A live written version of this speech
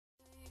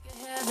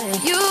What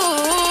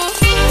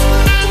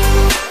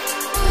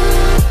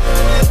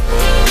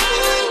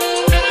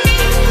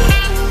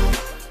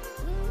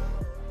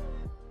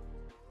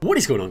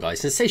is going on, guys?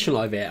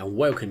 Sensationlive here, and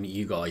welcome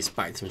you guys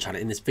back to my channel.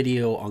 In this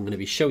video I'm going to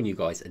be showing you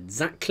guys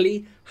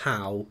exactly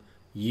how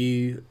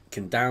you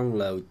can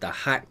download the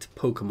hacked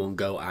Pokemon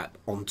Go app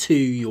onto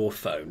your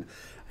phone.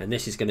 And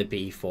this is going to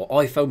be for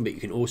iPhone, but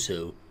you can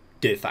also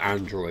do it for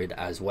Android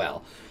as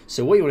well.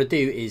 So what you want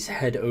to do is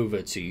head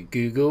over to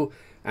Google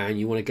and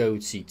you want to go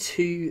to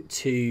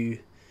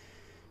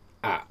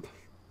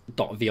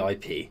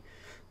 22app.vip.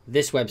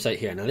 This website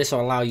here. Now this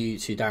will allow you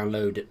to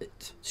download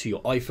it to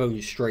your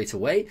iPhone straight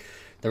away.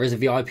 There is a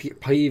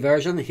VIP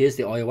version. Here's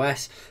the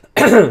iOS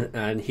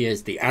and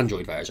here's the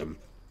Android version.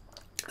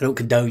 I don't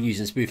condone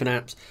using spoofing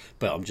apps,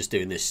 but I'm just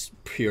doing this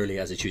purely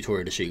as a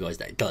tutorial to show you guys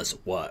that it does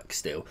work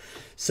still.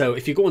 So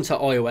if you go onto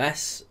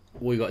iOS,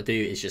 all you got to do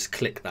is just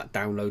click that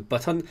download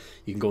button.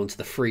 You can go onto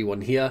the free one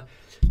here,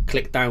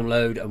 click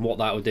download, and what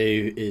that will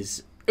do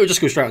is it'll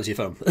just go straight onto your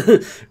phone.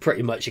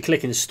 Pretty much. You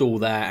click install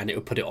there and it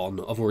will put it on.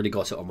 I've already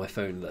got it on my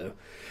phone though.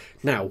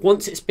 Now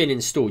once it's been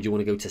installed, you want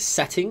to go to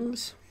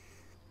settings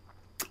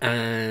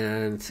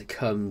and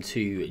come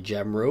to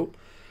general,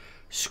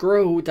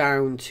 scroll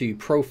down to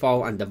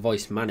profile and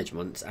device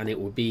management, and it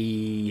will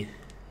be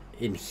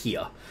in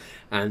here.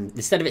 And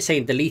instead of it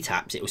saying delete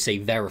apps, it will say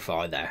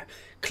verify there.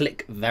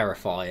 Click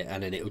verify,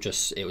 and then it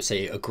will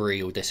say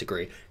agree or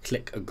disagree.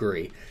 Click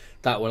agree.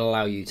 That will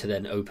allow you to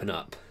then open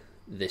up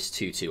this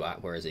 22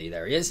 app. Where is he?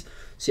 There he is.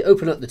 So you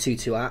open up the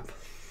 22 app.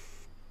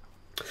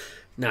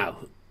 Now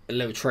a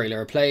little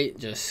trailer play.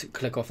 Just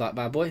click off that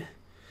bad boy.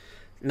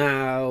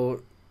 Now,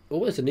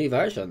 oh, it's a new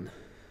version.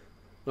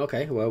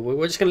 Okay, well,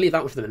 we're just going to leave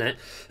that one for the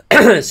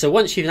minute. So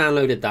once you've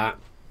downloaded that,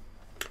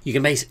 you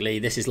can basically,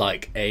 this is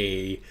like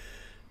a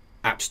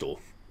app store,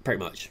 pretty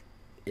much.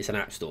 It's an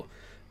app store.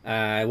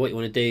 What you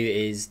want to do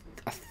is,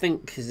 I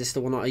think, is this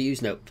the one that I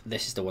use? Nope,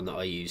 this is the one that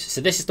I use.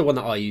 So this is the one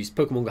that I use,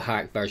 Pokemon Go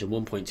Hack version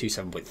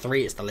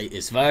 1.27.3. It's the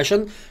latest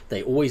version.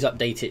 They always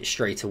update it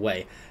straight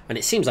away. And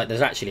it seems like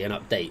there's actually an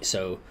update.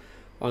 So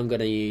I'm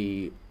going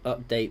to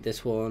update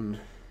this one.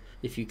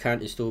 If you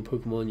can't install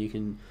Pokemon, you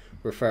can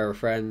refer a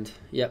friend.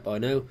 Yep, I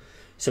know.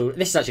 So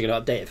this is actually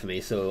going to update it for me,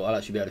 so I'll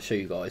actually be able to show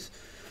you guys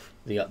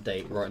the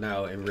update right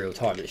now in real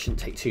time. It shouldn't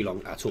take too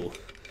long at all.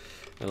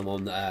 And I'm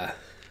on, I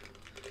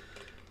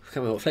can't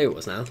remember what flavour it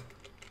was now.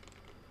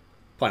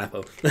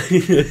 Pineapple.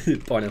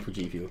 Pineapple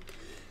G Fuel.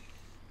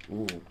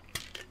 Ooh.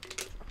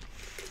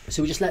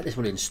 So we just let this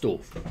one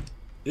install.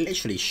 It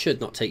literally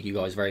should not take you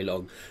guys very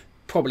long.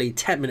 Probably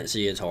 10 minutes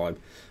of your time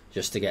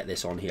just to get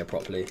this on here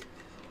properly.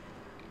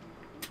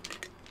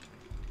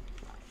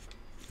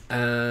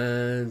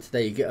 And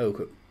there you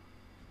go,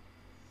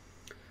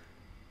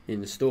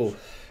 install,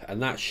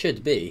 and that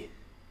should be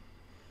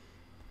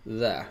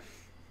there.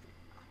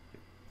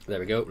 There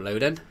we go,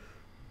 loading.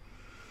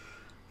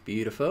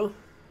 Beautiful.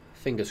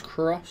 Fingers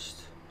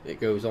crossed it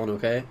goes on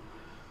okay.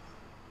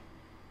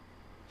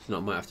 So I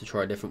might have to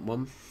try a different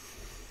one.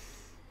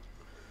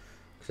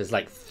 There's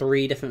like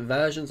 3 different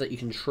versions that you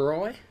can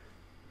try.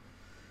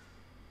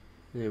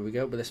 There we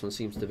go, but this one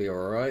seems to be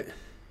alright.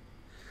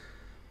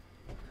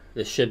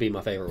 This should be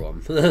my favourite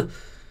one.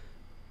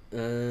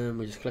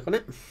 We just click on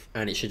it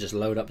and it should just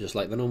load up just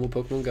like the normal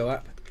Pokemon Go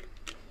app.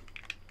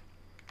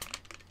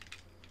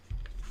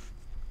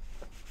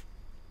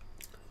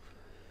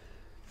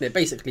 It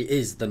basically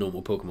is the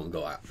normal Pokemon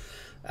Go app,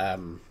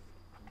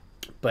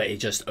 but it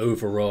just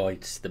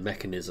overrides the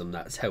mechanism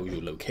that tells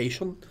you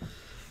location.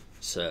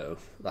 So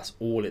that's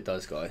all it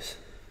does, guys.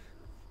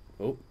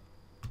 Oh,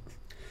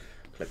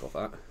 click off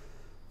that.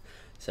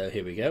 So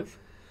here we go.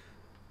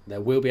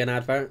 There will be an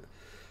advert.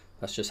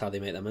 That's just how they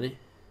make their money.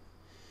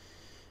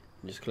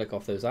 And just click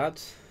off those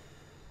ads.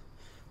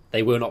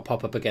 They will not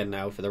pop up again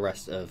now for the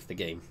rest of the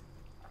game.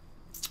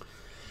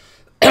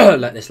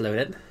 Let this load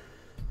in.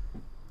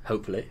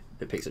 Hopefully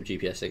it picks up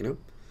GPS signal.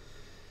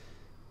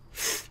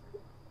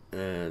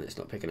 And it's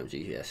not picking up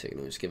GPS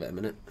signal. Just give it a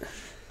minute.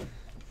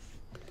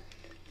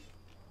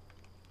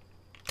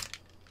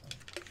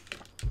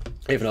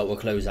 If not, we'll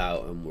close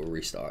out and we'll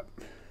restart.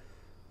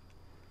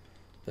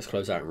 Let's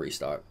close out and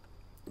restart.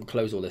 We'll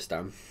close all this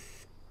down.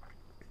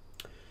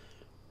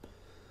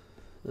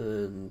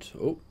 And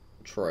oh,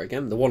 try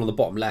again. The one on the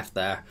bottom left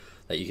there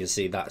that you can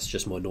see, that's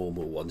just my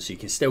normal one. So you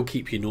can still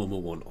keep your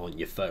normal one on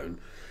your phone.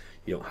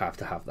 You don't have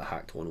to have the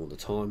hacked one all the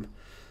time.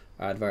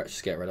 Adverts,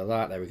 just get rid of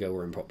that. There we go,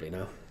 we're in properly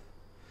now.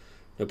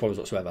 No problems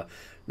whatsoever.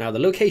 Now the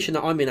location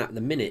that I'm in at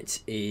the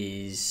minute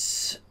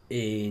is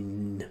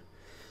in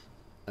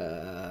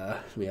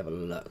let me have a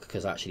look,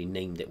 because I actually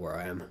named it where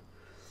I am.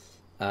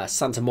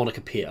 Santa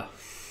Monica Pier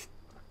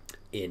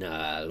in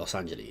Los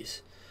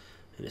Angeles.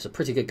 And it's a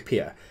pretty good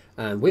pier.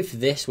 And with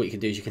this, what you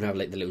can do is you can have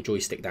like the little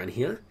joystick down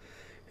here,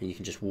 and you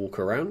can just walk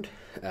around.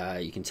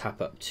 You can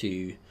tap up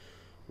to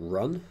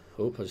run.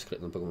 Oh, I just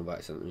clicked on Pokemon by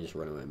accident. Let me just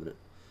run away a minute.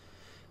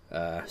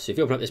 So if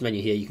you open up this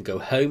menu here, you can go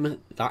home.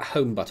 That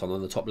home button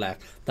on the top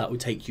left, that will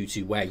take you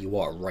to where you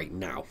are right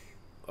now.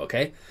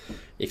 Okay,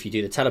 if you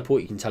do the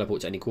teleport, you can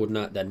teleport to any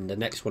coordinate. Then the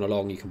next one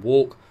along, you can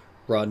walk,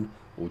 run,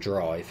 or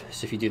drive.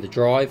 So if you do the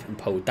drive and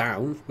pull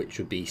down, which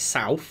would be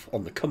south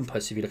on the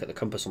compass, if you look at the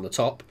compass on the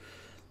top,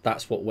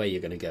 that's what way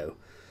you're going to go.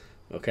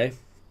 Okay,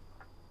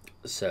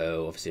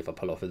 so obviously if I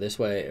pull off of this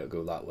way, it'll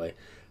go that way.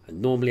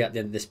 And normally at the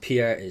end of this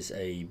pier is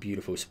a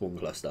beautiful spawn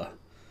cluster.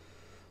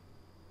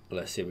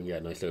 Let's see if we can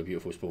get a nice little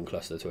beautiful spawn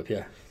cluster to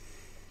appear.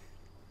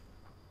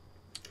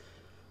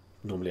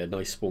 Normally a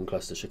nice spawn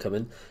cluster should come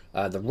in.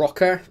 The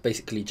rocker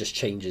basically just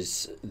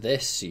changes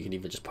this, so you can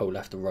either just pull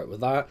left and right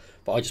with that,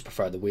 but I just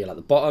prefer the wheel at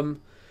the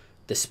bottom.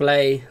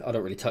 Display, I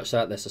don't really touch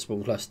that, that's the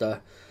spawn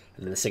cluster.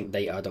 And then the sync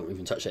data, I don't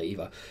even touch that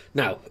either.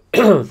 Now,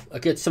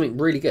 something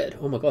really good.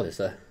 Oh my god, is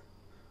there...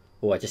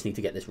 Oh, I just need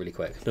to get this really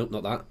quick. Nope,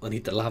 not that. I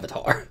need the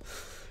Lavatar.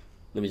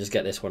 Let me just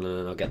get this one and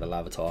then I'll get the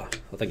Lavatar.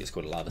 I think it's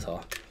called a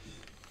Lavatar.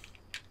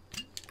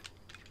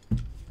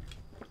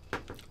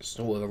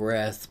 Sort of a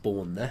rare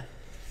spawn there.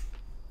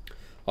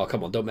 Oh,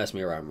 come on, don't mess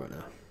me around right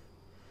now.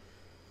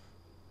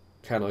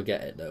 Can I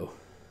get it, though?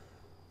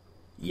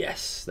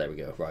 Yes, there we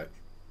go, right.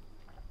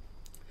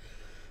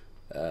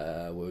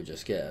 We'll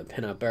just get a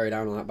pin out, bury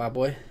down on that bad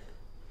boy.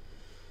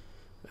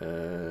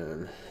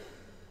 And...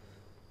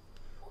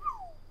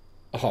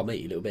 Oh,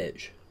 mate, you little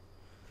bitch.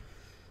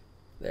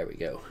 There we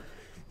go.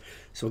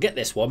 So we'll get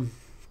this one.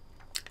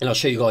 And I'll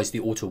show you guys the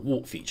auto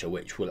walk feature,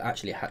 which will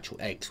actually hatch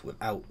your eggs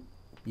without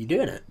you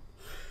doing it.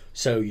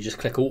 So you just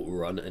click auto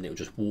run and it'll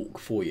just walk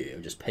for you.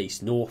 It'll just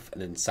pace north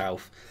and then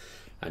south,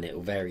 and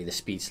it'll vary the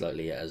speed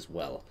slightly as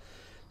well.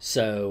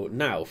 So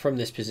now from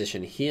this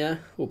position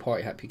here, we'll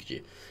party hat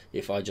Pikachu.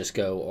 If I just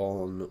go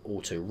on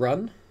auto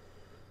run,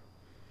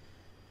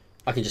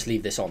 I can just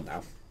leave this on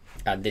now,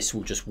 and this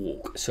will just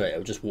walk. So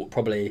it'll just walk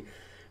probably,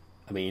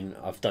 I mean,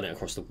 I've done it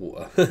across the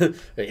water.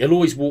 It'll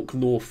always walk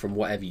north from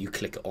whatever you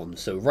click it on.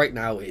 So right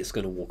now it's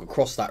going to walk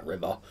across that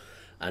river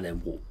and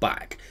then walk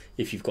back.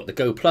 If you've got the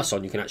Go Plus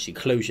on, you can actually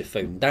close your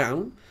phone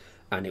down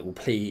and it will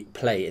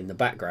play in the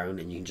background,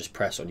 and you can just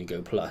press on your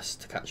Go Plus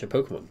to catch a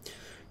Pokemon.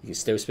 You can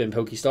still spin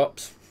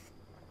Pokestops.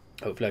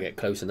 Hopefully I get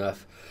close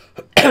enough.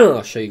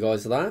 I'll show you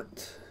guys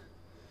that.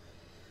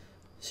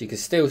 So you can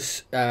still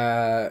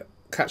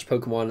catch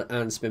Pokemon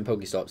and spin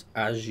Pokestops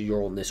as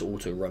you're on this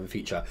auto run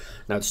feature.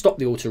 Now to stop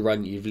the auto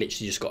run, you've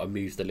literally just got to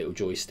move the little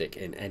joystick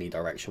in any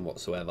direction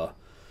whatsoever.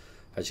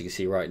 As you can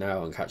see right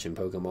now, I'm catching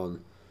Pokemon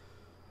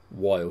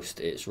whilst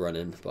it's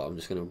running, but I'm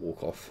just going to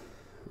walk off.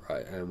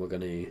 Right, and we're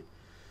going to...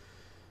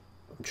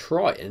 I'm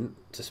trying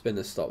to spin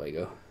the stop. There you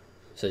go.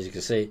 So as you can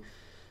see,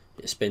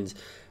 it spins.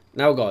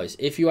 Now guys,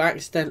 if you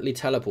accidentally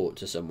teleport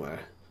to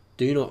somewhere,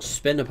 do not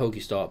spin a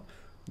Pokestop,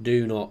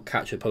 do not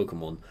catch a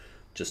Pokemon,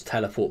 just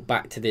teleport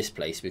back to this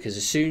place, because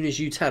as soon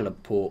as you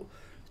teleport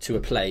to a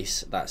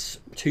place that's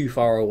too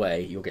far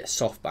away, you'll get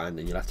soft banned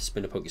and you'll have to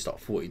spin a Pokestop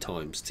 40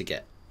 times to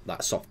get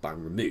that soft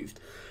ban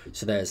removed.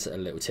 So there's a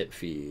little tip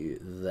for you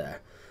there.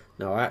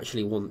 Now I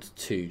actually want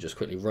to just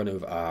quickly run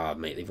over... Ah,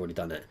 mate, they've already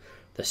done it.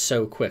 They're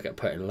so quick at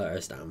putting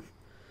letters down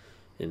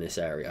in this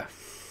area.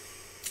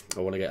 I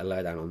want to get a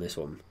layer down on this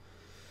one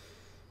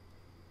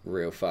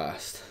real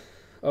fast.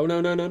 Oh, no,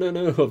 no, no, no,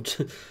 no.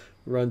 I've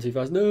run too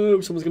fast. No,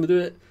 someone's going to do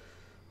it.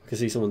 I can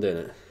see someone doing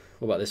it.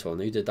 What about this one?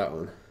 Who did that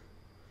one?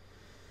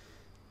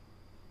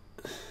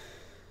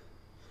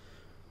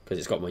 Because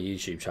it's got my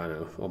YouTube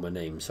channel on my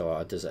name, so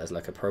I does it as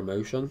like a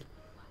promotion.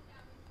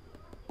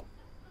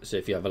 So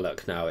if you have a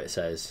look now, it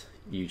says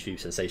YouTube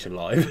Sensation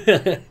Live.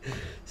 So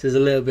there's a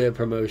little bit of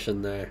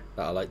promotion there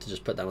that I like to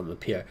just put down on the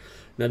pier.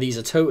 Now these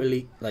are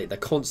totally, like, they're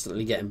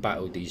constantly getting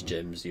battled, these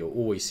gyms. You'll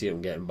always see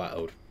them getting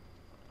battled.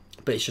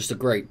 But it's just a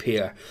great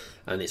pier,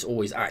 and it's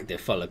always active,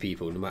 full of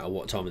people. No matter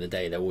what time of the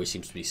day, there always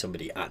seems to be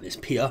somebody at this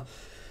pier.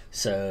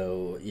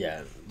 So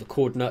yeah, the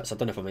coordinates, I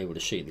don't know if I'm able to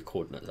show you the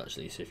coordinates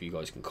actually, so if you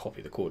guys can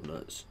copy the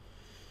coordinates.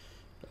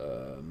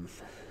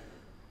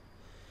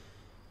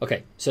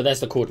 Okay, so there's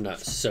the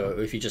coordinates. So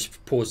if you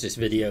just pause this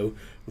video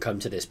and come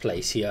to this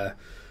place here,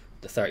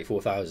 the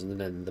 34,000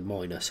 and then the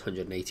minus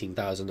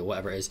 118,000 or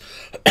whatever it is,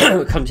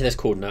 come to this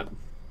coordinate.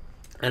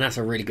 And that's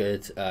a really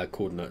good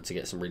coordinate to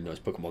get some really nice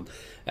Pokemon.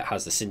 It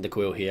has the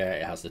Cyndaquil here,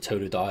 it has the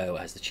Totodile,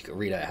 it has the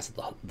Chikorita, it has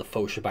the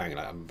full shebang.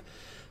 Like, I'm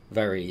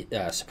very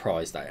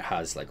surprised that it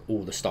has like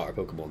all the starter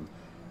Pokemon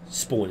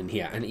spawning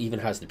here, and it even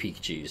has the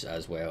Pikachus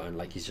as well, and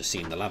like he's just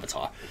seen the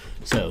Lavatar.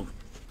 So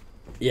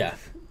yeah,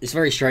 it's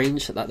very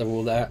strange that they're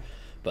all there,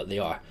 but they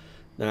are.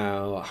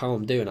 Now how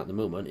I'm doing at the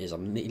moment is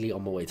I'm nearly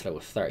on my way to level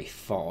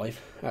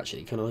 35.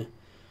 Actually, can I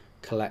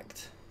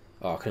collect...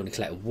 Oh, I can only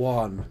collect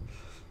one.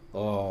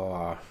 Oh,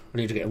 I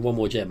need to get one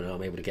more gem and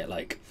I'm able to get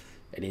like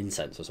an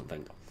incense or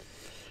something.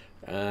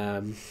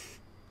 Trying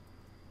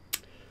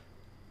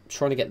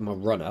to get my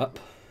run up.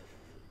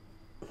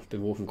 I've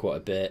been walking quite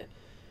a bit.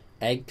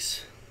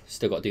 Eggs,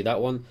 still got to do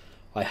that one.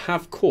 I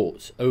have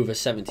caught over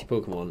 70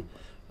 Pokemon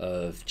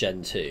of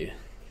Gen 2,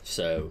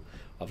 so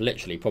I've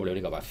literally probably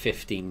only got about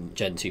 15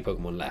 Gen 2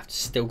 Pokemon left.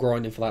 Still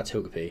grinding for that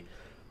Togepi.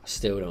 I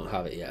still don't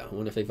have it yet. I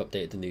wonder if they've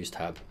updated the news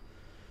tab.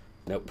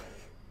 Nope.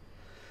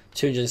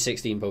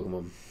 216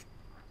 Pokemon.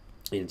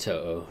 in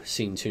total.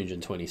 Seen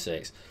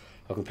 226.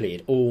 I've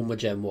completed all my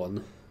Gen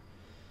 1.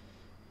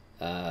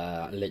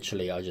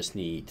 Literally, I just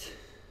need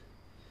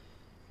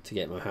to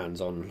get my hands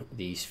on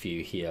these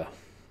few here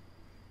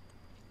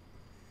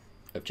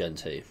of Gen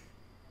 2.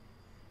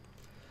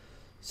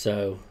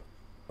 So,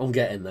 I'm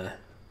getting there.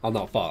 I'm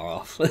not far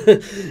off. But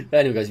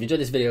anyway, guys, if you enjoyed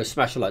this video,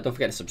 smash a like. Don't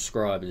forget to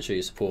subscribe and show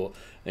your support.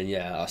 And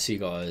yeah, I'll see you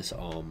guys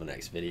on my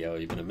next video.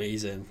 You've been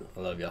amazing. I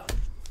love you.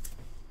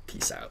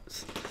 Peace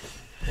out.